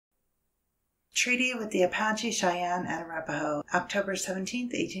Treaty with the Apache, Cheyenne, and Arapaho, October 17,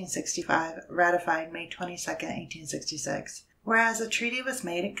 1865, ratified May 22, 1866. Whereas a treaty was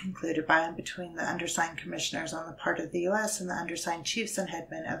made and concluded by and between the undersigned commissioners on the part of the U.S. and the undersigned chiefs and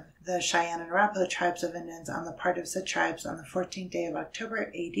headmen of the Cheyenne and Arapaho tribes of Indians on the part of said tribes on the 14th day of October,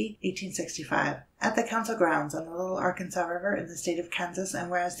 A.D. 1865, at the council grounds on the Little Arkansas River in the state of Kansas,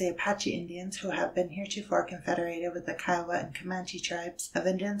 and whereas the Apache Indians, who have been heretofore confederated with the Kiowa and Comanche tribes of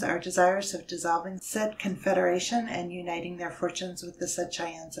Indians, are desirous of dissolving said confederation and uniting their fortunes with the said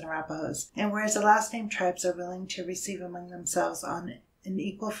Cheyennes and Arapahos, and whereas the last named tribes are willing to receive among themselves on an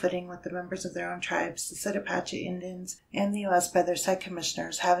equal footing with the members of their own tribes, the said Apache Indians, and the U.S. by their said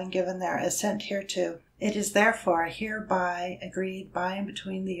commissioners, having given their assent hereto, it is therefore hereby agreed by and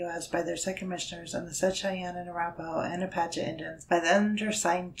between the U.S. by their said commissioners and the said Cheyenne and Arapaho and Apache Indians, by the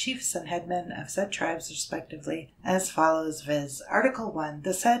undersigned chiefs and headmen of said tribes respectively, as follows, viz. Article 1.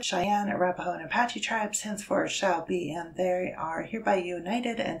 The said Cheyenne, Arapaho, and Apache tribes henceforth shall be, and they are hereby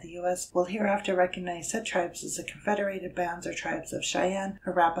united, and the U.S. will hereafter recognize said tribes as the confederated bands or tribes of Cheyenne,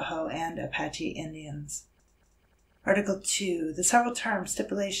 Arapaho, and Apache Indians. Article 2. The several terms,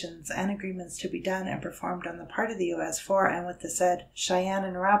 stipulations, and agreements to be done and performed on the part of the U.S. for and with the said Cheyenne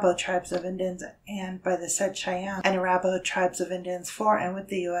and Arapaho tribes of Indians, and by the said Cheyenne and Arapaho tribes of Indians for and with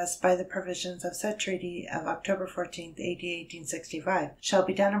the U.S. by the provisions of said treaty of October 14th, A.D. 1865, shall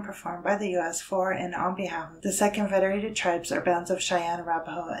be done and performed by the U.S. for and on behalf of the said confederated tribes or bands of Cheyenne,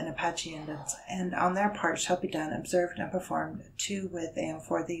 Arapaho, and Apache Indians, and on their part shall be done, observed, and performed to, with, and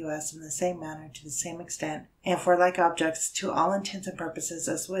for the U.S. in the same manner, to the same extent, and for like objects to all intents and purposes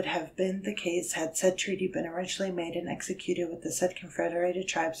as would have been the case had said treaty been originally made and executed with the said confederated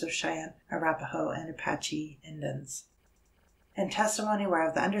tribes of Cheyenne, Arapaho, and Apache Indians. And testimony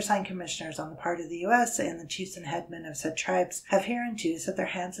whereof the undersigned commissioners on the part of the U.S. and the chiefs and headmen of said tribes have hereunto set their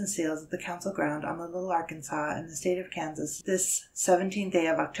hands and seals at the council ground on the Little Arkansas in the state of Kansas this 17th day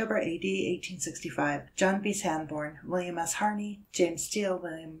of October, A.D. 1865. John B. Sanborn, William S. Harney, James Steele,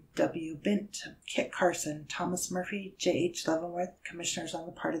 William W. Bint, Kit Carson, Thomas Murphy, J.H. Leavenworth, commissioners on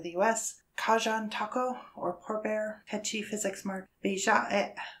the part of the U.S., Kajan Taco, or Poor Bear, Head Chief His Exmark,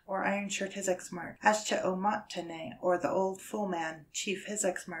 Beja or Iron Shirt His Exmark, Ashche Omatane, or the Old Fool Man, Chief His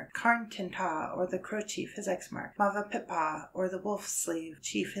Exmark, Karn Tinta, or the Crow Chief His Exmark, Mava Pipa, or the Wolf Sleeve,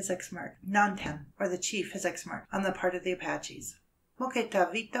 Chief His Exmark, Nantan, or the Chief His Exmark, on the part of the Apaches.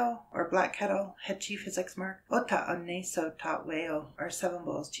 Moketa Vito, or Black Kettle, Head Chief His Exmark, Ota Oneso Ta Weo, or Seven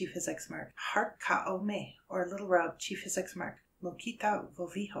Bulls, Chief His Exmark, Heart Ka Ome, or Little Robe, Chief His Exmark, Mokita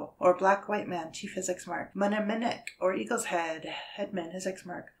Voviho, or Black White Man, Chief His Exmark, Manaminek, or Eagle's Head, Headman His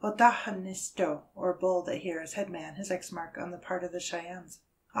Exmark, Otahanisto, or Bull that Hears, Headman His Exmark, on the part of the Cheyennes.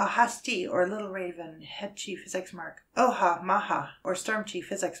 Ahasti, or Little Raven, Head Chief His Exmark, Oha Maha, or Storm Chief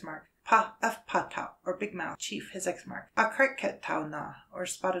His Exmark, Pa Fpata, or Big Mouth, Chief His Exmark, Akarketauna, or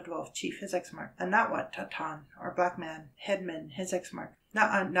Spotted Wolf, Chief His Exmark, Anatwat Tatan, or Black Man, Headman His Exmark,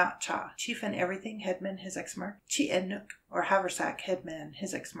 Nacha, Chief in Everything, Headman His Exmark, Chi'enuk, or Haversack, Headman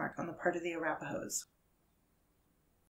His Exmark, on the part of the Arapahos.